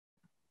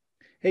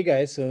Hey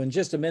guys, so in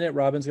just a minute,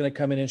 Robin's going to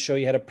come in and show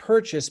you how to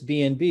purchase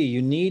BNB.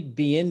 You need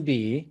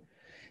BNB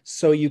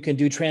so you can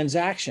do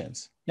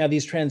transactions. Now,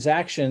 these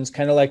transactions,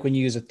 kind of like when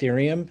you use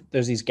Ethereum,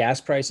 there's these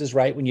gas prices,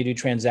 right? When you do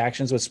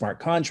transactions with smart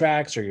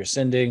contracts or you're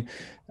sending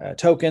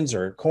tokens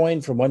or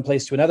coin from one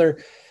place to another,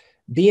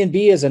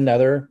 BNB is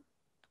another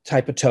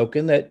type of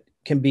token that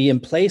can be in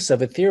place of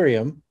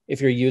Ethereum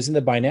if you're using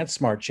the Binance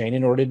Smart Chain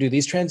in order to do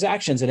these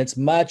transactions, and it's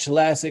much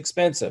less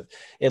expensive,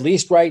 at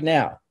least right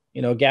now.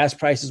 You know, gas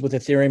prices with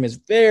Ethereum is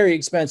very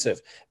expensive.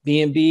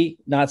 BNB,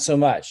 not so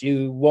much.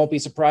 You won't be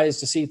surprised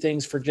to see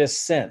things for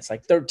just cents,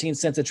 like 13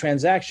 cents a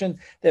transaction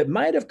that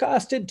might have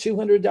costed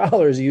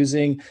 $200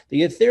 using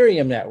the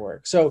Ethereum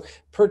network. So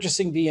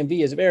purchasing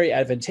BNB is very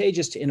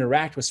advantageous to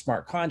interact with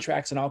smart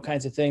contracts and all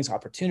kinds of things,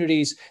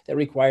 opportunities that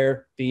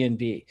require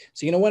BNB.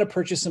 So you're going to want to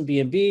purchase some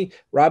BNB.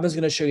 Robin's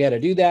going to show you how to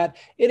do that.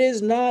 It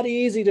is not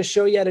easy to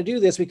show you how to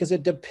do this because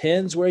it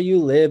depends where you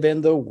live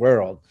in the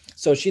world.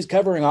 So she's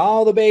covering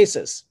all the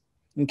bases.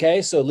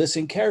 Okay, so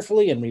listen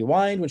carefully and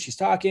rewind when she's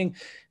talking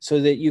so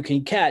that you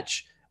can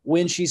catch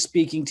when she's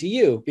speaking to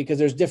you, because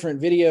there's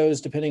different videos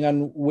depending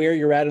on where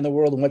you're at in the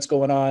world and what's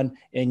going on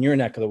in your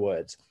neck of the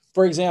woods.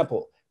 For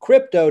example,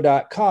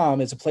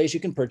 crypto.com is a place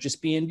you can purchase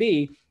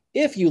BNB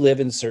if you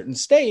live in certain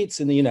states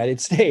in the United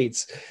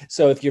States.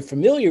 So if you're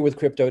familiar with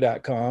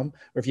crypto.com,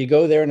 or if you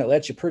go there and it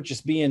lets you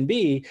purchase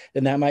BNB,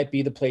 then that might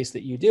be the place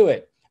that you do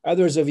it.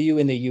 Others of you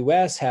in the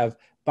US have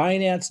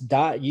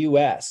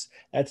Binance.us.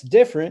 That's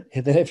different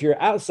than if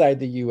you're outside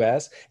the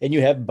US and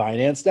you have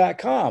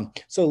Binance.com.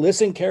 So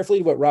listen carefully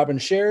to what Robin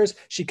shares.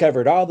 She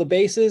covered all the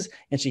bases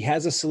and she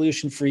has a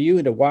solution for you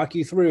and to walk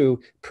you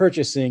through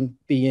purchasing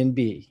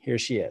BNB. Here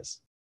she is.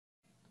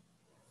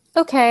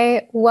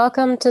 Okay,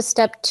 welcome to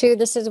step 2.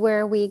 This is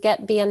where we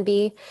get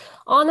BNB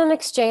on an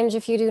exchange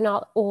if you do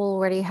not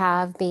already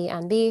have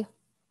BNB.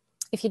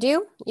 If you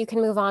do, you can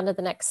move on to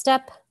the next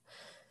step.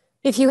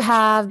 If you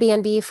have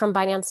BNB from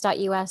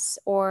Binance.us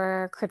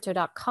or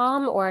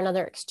Crypto.com or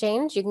another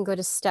exchange, you can go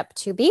to step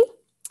 2B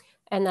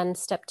and then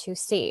step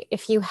 2C.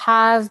 If you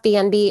have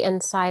BNB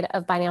inside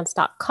of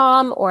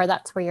Binance.com, or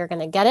that's where you're going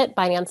to get it,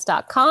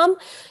 Binance.com,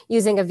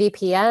 using a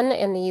VPN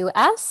in the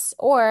US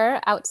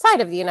or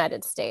outside of the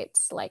United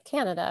States, like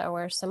Canada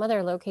or some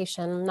other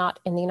location not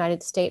in the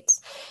United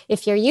States.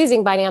 If you're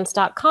using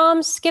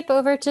Binance.com, skip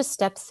over to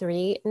step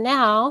 3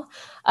 now.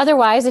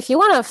 Otherwise, if you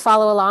want to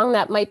follow along,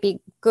 that might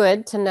be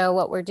good to know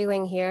what we're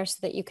doing here so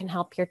that you can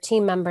help your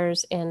team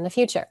members in the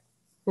future.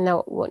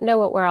 Know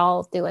what we're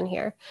all doing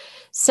here.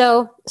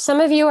 So some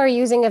of you are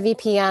using a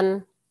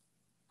VPN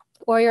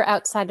or you're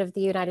outside of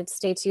the United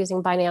States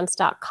using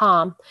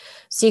Binance.com.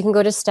 So you can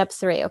go to step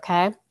 3,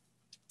 okay?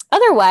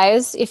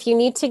 Otherwise, if you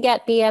need to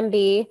get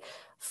BNB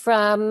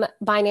from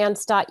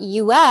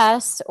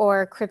Binance.us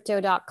or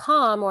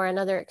Crypto.com or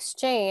another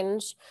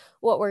exchange,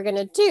 what we're going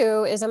to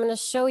do is I'm going to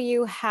show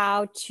you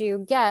how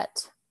to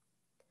get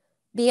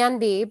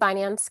BNB,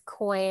 Binance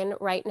Coin,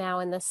 right now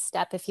in this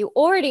step. If you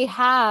already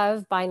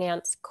have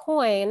Binance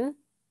Coin,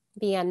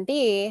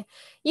 BNB,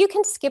 you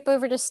can skip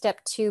over to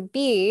step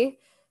 2B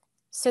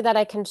so that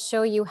I can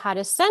show you how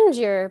to send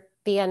your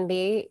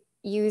BNB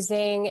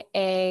using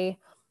a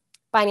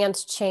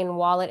Binance Chain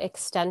wallet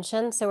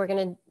extension. So we're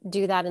going to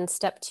do that in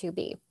step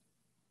 2B.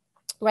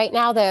 Right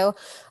now, though,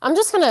 I'm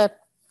just going to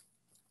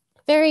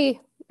very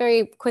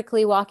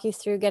quickly walk you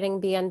through getting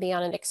BNB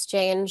on an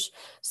exchange.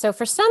 So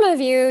for some of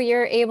you,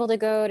 you're able to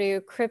go to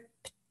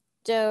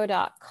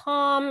crypto.com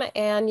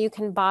and you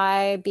can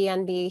buy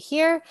BNB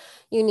here.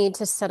 You need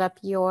to set up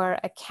your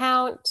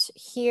account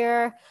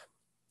here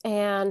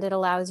and it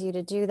allows you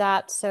to do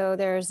that. So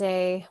there's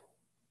a,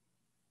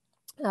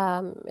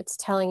 it's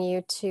telling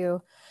you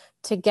to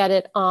get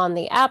it on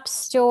the App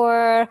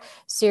Store.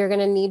 So you're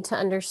going to need to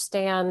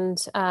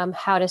understand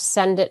how to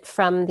send it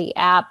from the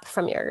app,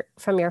 from your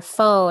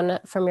phone,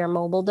 from your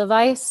mobile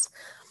device.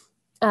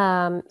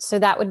 So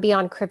that would be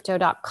on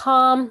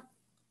crypto.com.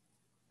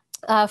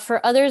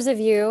 For others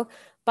of you,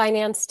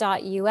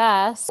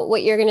 Binance.us,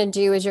 what you're going to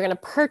do is you're going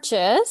to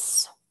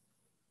purchase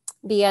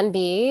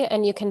BNB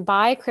and you can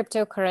buy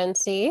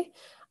cryptocurrency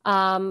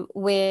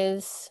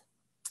with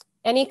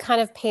any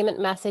kind of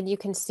payment method. You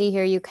can see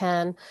here, you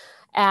can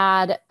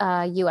add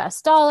a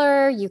US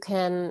dollar, you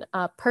can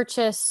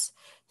purchase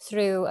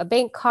through a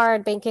bank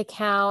card, bank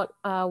account,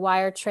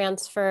 wire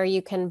transfer,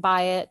 you can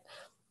buy it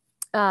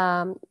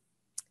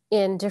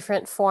in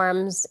different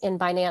forms in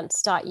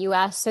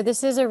Binance.us. So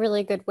this is a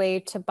really good way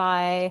to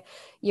buy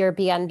your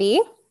BNB.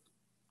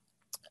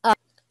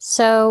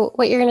 So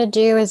what you're going to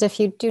do is if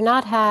you do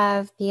not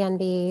have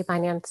BNB,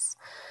 Binance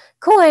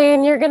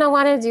Coin, you're going to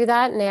want to do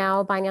that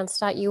now,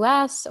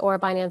 Binance.us or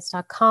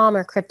Binance.com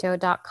or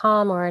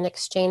Crypto.com or an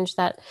exchange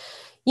that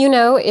you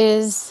know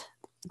is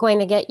going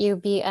to get you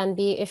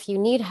BNB. If you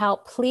need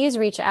help, please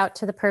reach out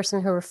to the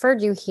person who referred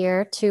you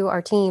here to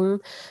our team,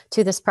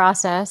 to this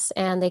process,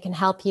 and they can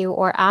help you,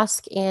 or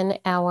ask in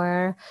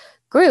our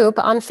group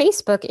on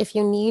Facebook if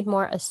you need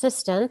more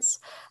assistance.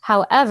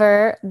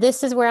 However,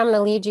 this is where I'm going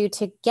to lead you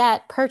to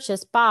get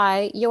purchased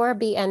by your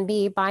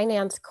BNB,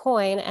 Binance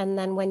coin. And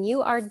then when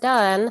you are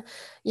done,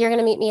 you're going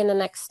to meet me in the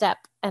next step.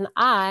 And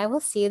I will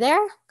see you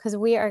there because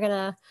we are going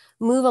to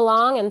move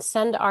along and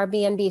send our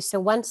BNB. So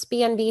once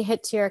BNB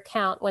hits your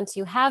account, once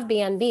you have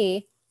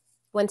BNB,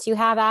 once you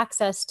have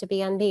access to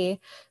BNB,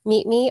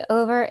 meet me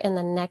over in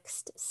the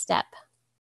next step.